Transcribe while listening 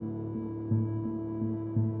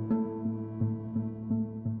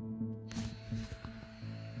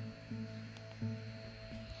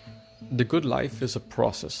The good life is a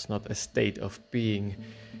process, not a state of being.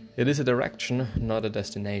 It is a direction, not a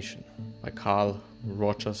destination. By Carl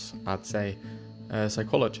Rogers Artze, a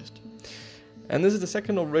psychologist. And this is the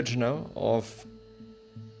second original of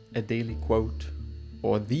a daily quote,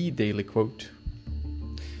 or the daily quote.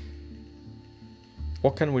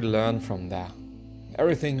 What can we learn from that?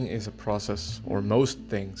 Everything is a process, or most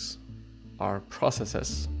things are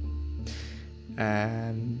processes.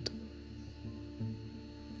 And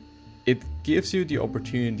it gives you the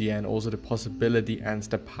opportunity and also the possibility and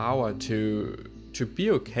the power to be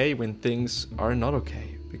okay when things are not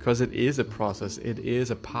okay, because it is a process, it is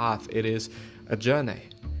a path, it is a journey.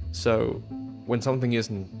 So when something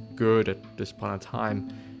isn't good at this point in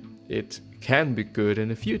time, it can be good in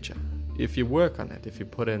the future if you work on it, if you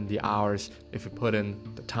put in the hours, if you put in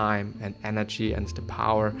the time and energy and the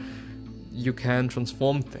power. You can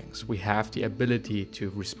transform things. We have the ability to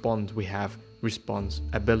respond. We have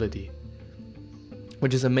responsibility,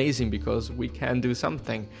 which is amazing because we can do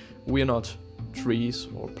something. We're not trees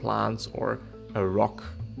or plants or a rock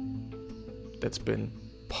that's been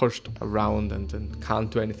pushed around and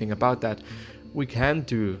can't do anything about that. We can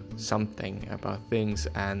do something about things,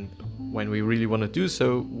 and when we really want to do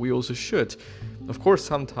so, we also should. Of course,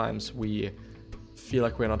 sometimes we feel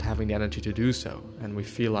like we're not having the energy to do so, and we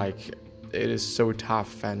feel like it is so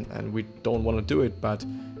tough and we don't want to do it, but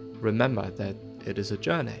remember that it is a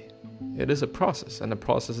journey. It is a process, and the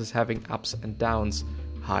process is having ups and downs,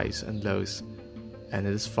 highs and lows, and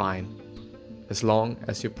it is fine as long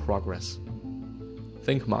as you progress.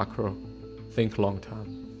 Think macro, think long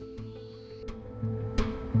term.